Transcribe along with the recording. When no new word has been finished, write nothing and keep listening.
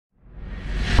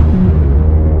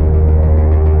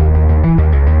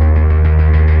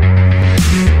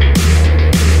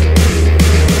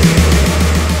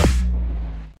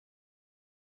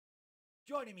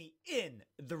Joining me in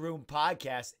the Room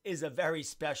podcast is a very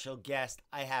special guest.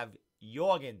 I have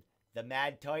Yorgan, the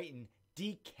Mad Titan,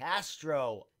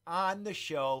 DeCastro on the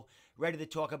show, ready to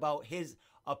talk about his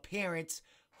appearance,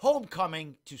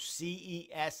 homecoming to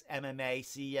CES MMA,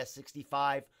 CES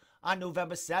 65 on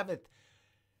November 7th.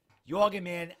 Yorgan,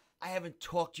 man, I haven't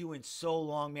talked to you in so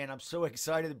long, man. I'm so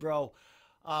excited, bro.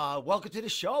 Welcome to the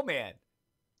show, man.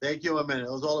 Thank you, my man.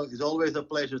 It's always a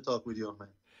pleasure to talk with you, man.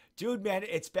 Dude, man,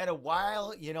 it's been a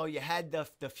while. You know, you had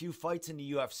the few fights in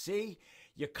the UFC.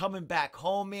 You're coming back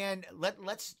home, man.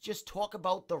 Let's just talk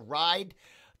about the ride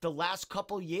the last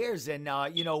couple years and,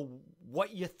 you know,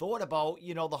 what you thought about,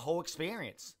 you know, the whole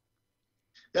experience.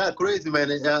 Yeah, crazy, man.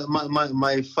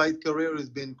 My fight career has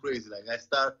been crazy. Like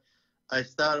I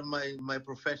started my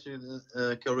professional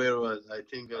career, I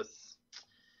think, was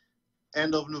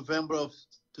end of November of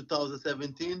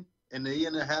 2017, and a year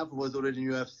and a half was already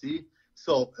in UFC.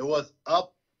 So it was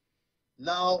up.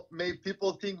 Now,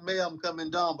 people think I'm coming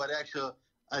down, but actually,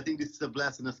 I think this is a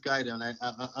blessing in the sky. And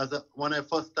when I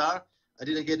first started, I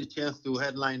didn't get a chance to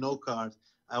headline no cards.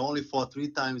 I only fought 3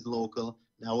 times local.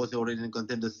 I was already in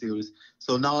Contender Series.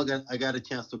 So now I got a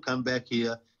chance to come back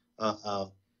here,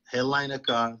 headline a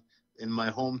card in my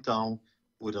hometown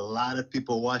with a lot of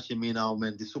people watching me now,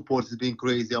 man. The support has been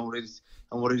crazy. I'm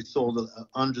already sold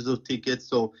hundreds of tickets,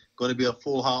 so going to be a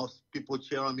full house. People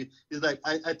cheer on me. It's like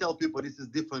I tell people this is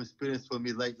different experience for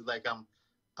me. Like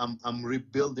I'm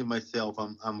rebuilding myself.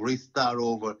 I'm restart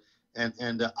over,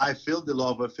 and I feel the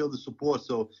love. I feel the support.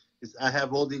 So I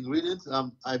have all the ingredients.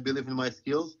 I believe in my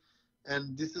skills,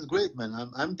 and this is great, man.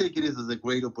 I'm taking this as a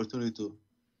great opportunity to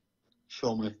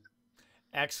show my.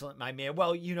 Excellent, my man.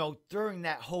 Well, you know, during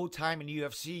that whole time in the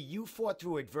UFC, you fought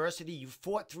through adversity. You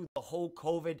fought through the whole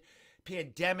COVID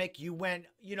pandemic. You went,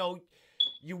 you know,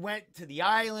 you went to the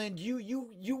island.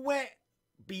 You went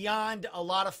beyond a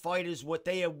lot of fighters what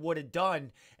they would have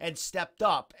done and stepped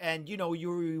up. And, you know, you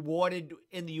were rewarded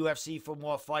in the UFC for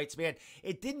more fights, man.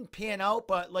 It didn't pan out,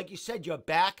 but like you said, you're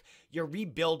back. You're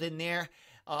rebuilding there.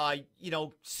 You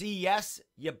know, CES,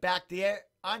 you're back there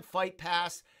on Fight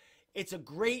Pass. It's a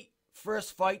great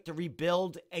first fight to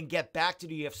rebuild and get back to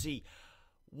the UFC.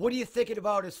 What are you thinking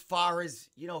about as far as,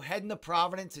 you know, heading to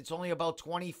Providence? It's only about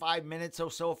 25 minutes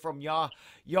or so from your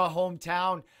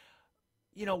hometown.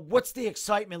 You know, what's the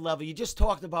excitement level? You just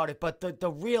talked about it, but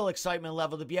the real excitement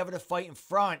level to be able to fight in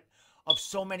front of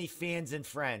so many fans and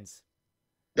friends.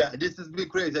 Yeah, this has been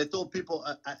crazy. I told people,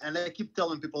 and I keep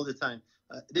telling people all the time,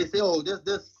 they say, oh,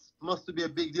 this must be a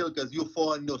big deal because you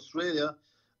fought in Australia.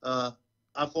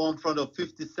 I fought in front of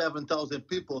 57,000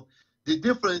 people. The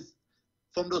difference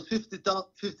from those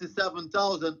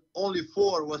 57,000, only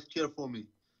 4 was cheer for me.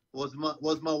 Was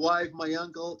my wife, my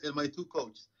uncle, and my 2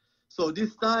 coaches. So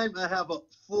this time I have a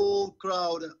full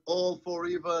crowd, all for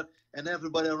River and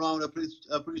everybody around. I'm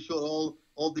pretty sure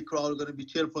all the crowd are going to be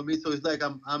cheering for me. So it's like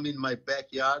I'm in my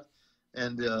backyard,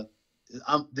 and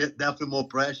I'm definitely more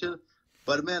pressure.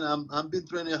 But man, I've been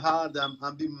training hard.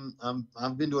 I've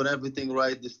been doing everything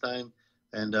right this time.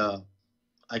 And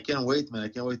I can't wait, man. I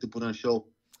can't wait to put on a show.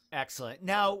 Excellent.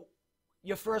 Now,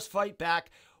 your first fight back,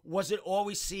 was it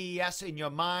always CES in your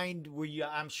mind? Were you?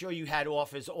 I'm sure you had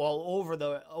offers all over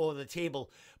the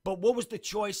table. But what was the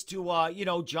choice to you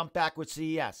know, jump back with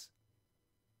CES?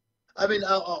 I mean,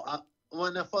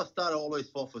 when I first started, I always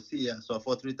fought for CES. So I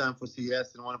fought 3 times for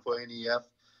CES and 1 for NEF,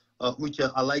 which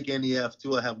I like NEF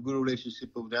too. I have good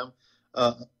relationship with them.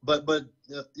 But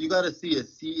you got to see it.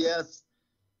 CES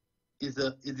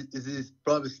is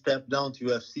probably step down to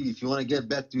UFC. If you want to get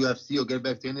back to UFC or get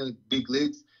back to any big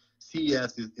leagues,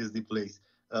 CES is the place.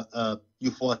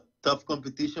 You fought tough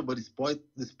competition, but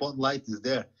the spotlight is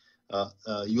there.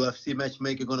 UFC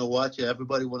matchmaker gonna watch it.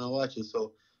 Everybody wanna watch it.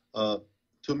 So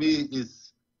to me,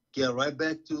 is get right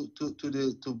back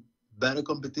to better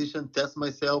competition, test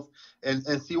myself,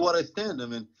 and see what I stand. I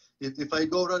mean, if I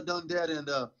go right down there and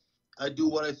I do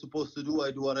what I'm supposed to do, I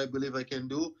do what I believe I can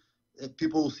do,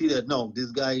 people will see that, no,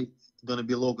 this guy is going to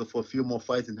be local for a few more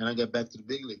fights and then I get back to the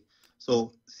big league.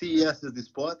 So CES is the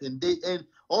spot. And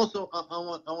also I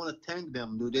want to thank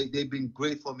them, dude. They've been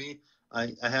great for me.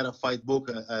 I had a fight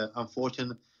book,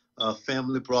 unfortunate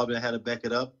family problem. I had to back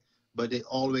it up, but they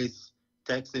always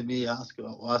texting me, ask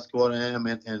what I am,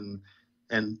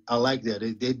 and I like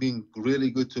that. They've been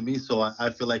really good to me. So I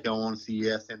feel like I want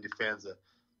CES and the fans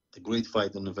a great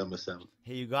fight on November 7th.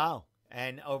 Here you go.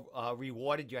 And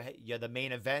rewarded. You're the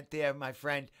main event there, my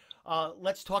friend.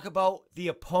 Let's talk about the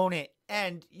opponent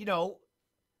and, you know,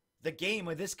 the game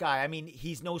with this guy. I mean,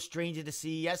 he's no stranger to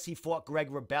CES. He fought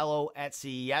Greg Rebello at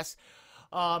CES.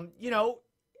 You know,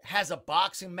 has a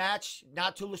boxing match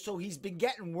not too, so he's been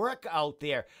getting work out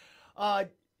there.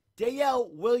 Dale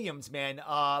Williams, man,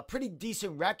 pretty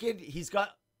decent record. He's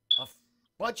got a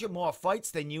bunch of more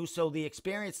fights than you, so the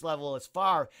experience level as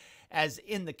far as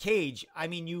in the cage. I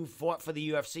mean, you fought for the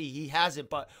UFC. He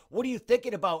hasn't, but what are you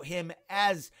thinking about him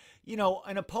as, you know,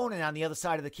 an opponent on the other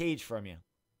side of the cage from you?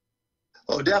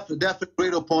 Oh, definitely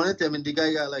great opponent. I mean, the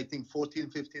guy got, like, I think 14,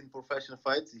 15 professional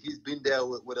fights. He's been there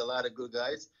with a lot of good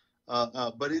guys.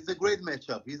 But it's a great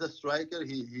matchup. He's a striker.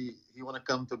 He want to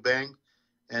come to bang,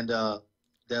 and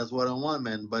that's what I want,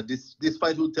 man. But this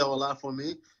fight will tell a lot for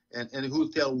me, and it will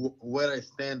tell where I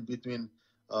stand between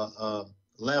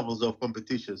levels of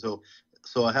competition.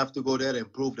 So I have to go there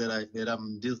and prove that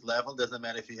I'm this level. Doesn't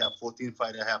matter if you have 14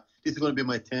 fights. This is going to be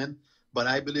my 10, but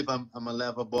I believe I'm a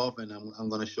level above, and I'm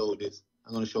going to show this.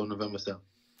 I'm going to show November 7th.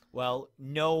 Well,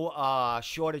 no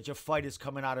shortage of fighters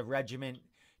coming out of Regiment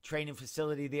training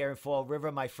facility there in Fall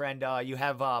River, my friend. You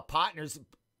have partners,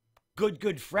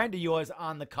 good friend of yours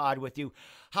on the card with you.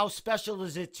 How special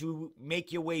is it to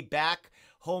make your way back,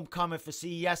 homecoming for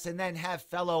CES, and then have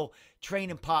fellow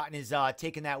training partners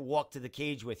taking that walk to the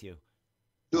cage with you?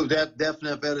 Dude, that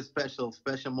definitely a very special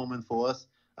moment for us.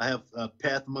 I have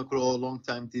Pat McCrow,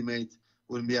 longtime teammate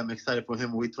with me. I'm excited for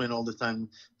him. We train all the time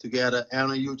together.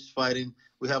 Aaron Hughes fighting.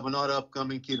 We have another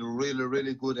upcoming kid, really,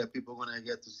 really good that people are going to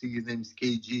get to see. His name is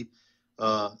KG.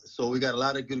 So we got a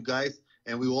lot of good guys,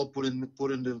 and we all put in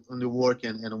the work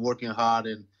and working hard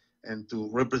and to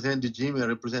represent the gym and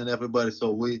represent everybody.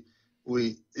 So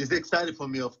it's exciting for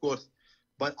me, of course.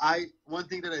 But one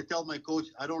thing that I tell my coach,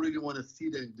 I don't really want to see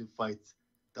the fights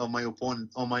of my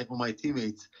opponent or my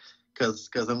teammates,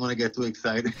 because I'm going to get too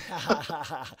excited.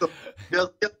 So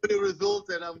just get the results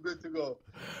and I'm good to go.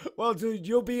 Well, dude,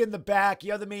 you'll be in the back.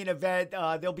 You're the main event.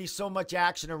 There'll be so much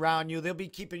action around you. They'll be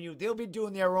keeping you. They'll be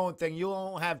doing their own thing. You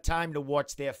won't have time to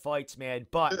watch their fights, man.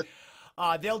 But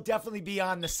they'll definitely be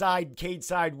on the cage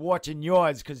side, watching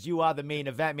yours, because you are the main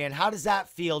event, man. How does that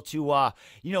feel to,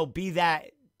 be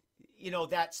that,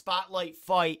 that spotlight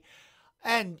fight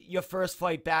and your first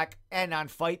fight back and on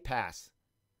Fight Pass?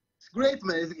 It's great,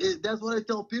 man. That's what I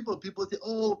tell people. People say,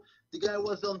 oh, the guy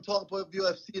was on top of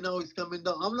UFC, now he's coming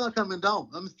down. I'm not coming down.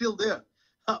 I'm still there.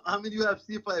 I'm in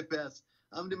UFC Fight Pass.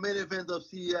 I'm the main event of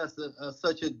CES,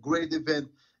 such a great event.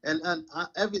 And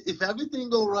if everything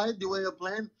go right the way I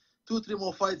plan, 2-3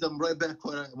 more fights, I'm right back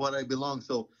where I belong.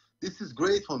 So this is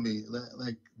great for me.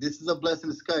 Like this is a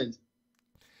blessing in disguise.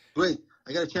 Great.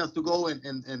 I got a chance to go and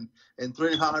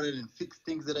train harder and fix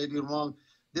things that I did wrong.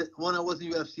 When I was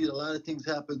in UFC, a lot of things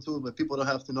happened too, but people don't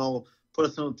have to know.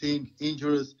 Personal things,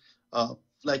 injuries,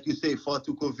 like you say, fought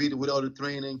to COVID without the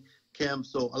training camp.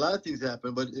 So a lot of things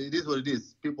happen, but it is what it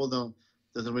is. People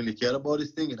doesn't really care about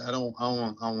this thing, and I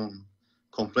won't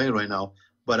complain right now.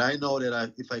 But I know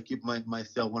that if I keep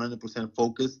myself 100%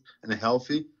 focused and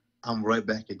healthy, I'm right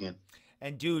back again.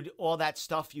 And, dude, all that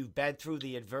stuff you've been through,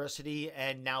 the adversity,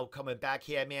 and now coming back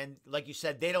here, man, like you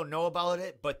said, they don't know about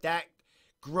it, but that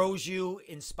grows you,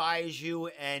 inspires you,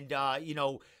 and,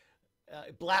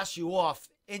 blasts you off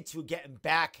into getting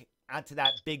back onto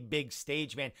that big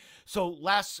stage, man. So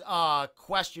last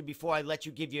question before I let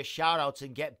you give your shout-outs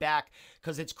and get back,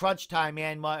 because it's crunch time,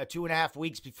 man, 2.5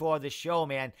 weeks before the show,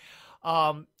 man.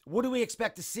 What do we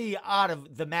expect to see out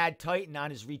of the Mad Titan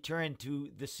on his return to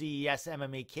the CES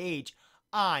MMA cage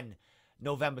on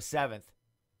November 7th?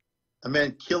 I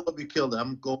mean, kill or be killed.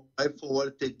 I'm going right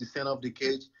forward, take the center of the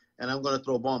cage, and I'm going to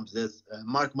throw bombs.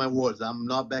 Mark my words. I'm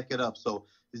not backing up. So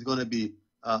it's going to be,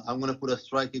 I'm going to put a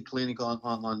striking clinic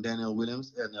on Daniel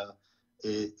Williams. And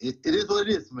it is what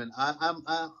it is, man. I'm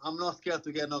not scared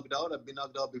to get knocked out. I've been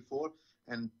knocked out before.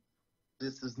 And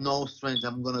this is no strength.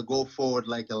 I'm going to go forward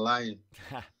like a lion.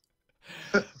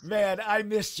 Man, I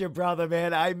missed you, brother,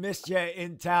 man. I missed you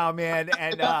in town, man.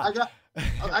 And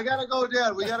I gotta go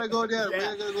there. We gotta go there.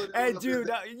 Yeah. We gotta go there. And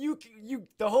dude, you,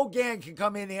 the whole gang can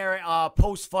come in here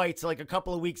post fights, like a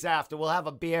couple of weeks after. We'll have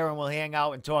a beer and we'll hang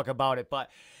out and talk about it. But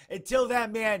until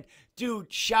then, man,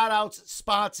 dude, shout outs,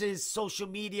 sponsors, social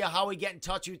media, how we get in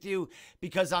touch with you,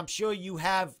 because I'm sure you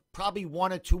have probably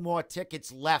 1 or 2 more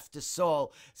tickets left to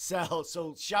sell.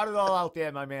 So shout it all out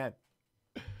there, my man.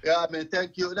 Yeah, man,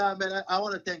 thank you. Nah, man, I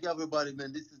want to thank everybody,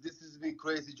 man. This has been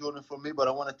crazy journey for me, but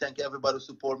I want to thank everybody who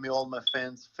support me, all my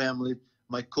fans, family,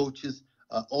 my coaches,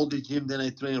 all the gym that I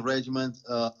train, Regiment,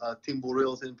 Team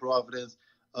Borils in Providence,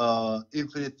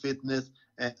 Infinite Fitness,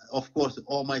 and of course,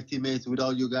 all my teammates.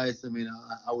 Without you guys, I mean,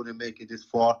 I wouldn't make it this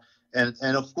far. And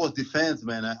of course, the fans,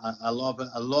 man. I love it.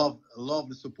 I love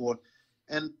the support.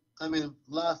 And I mean,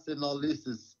 last and not least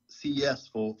is CES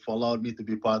for allowing me to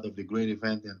be part of the great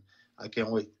event, and I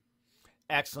can't wait.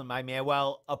 Excellent, my man.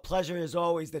 Well, a pleasure as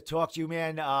always to talk to you,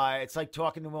 man. It's like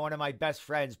talking to one of my best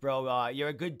friends, bro. You're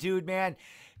a good dude, man.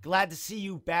 Glad to see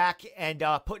you back and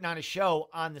putting on a show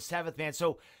on the 7th, man.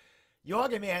 So,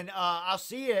 Yorgan, man, I'll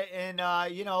see you in, a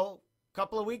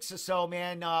couple of weeks or so,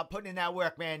 man. Putting in that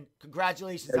work, man.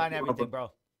 Congratulations on everything,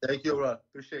 bro. Thank you, bro.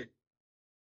 Appreciate it.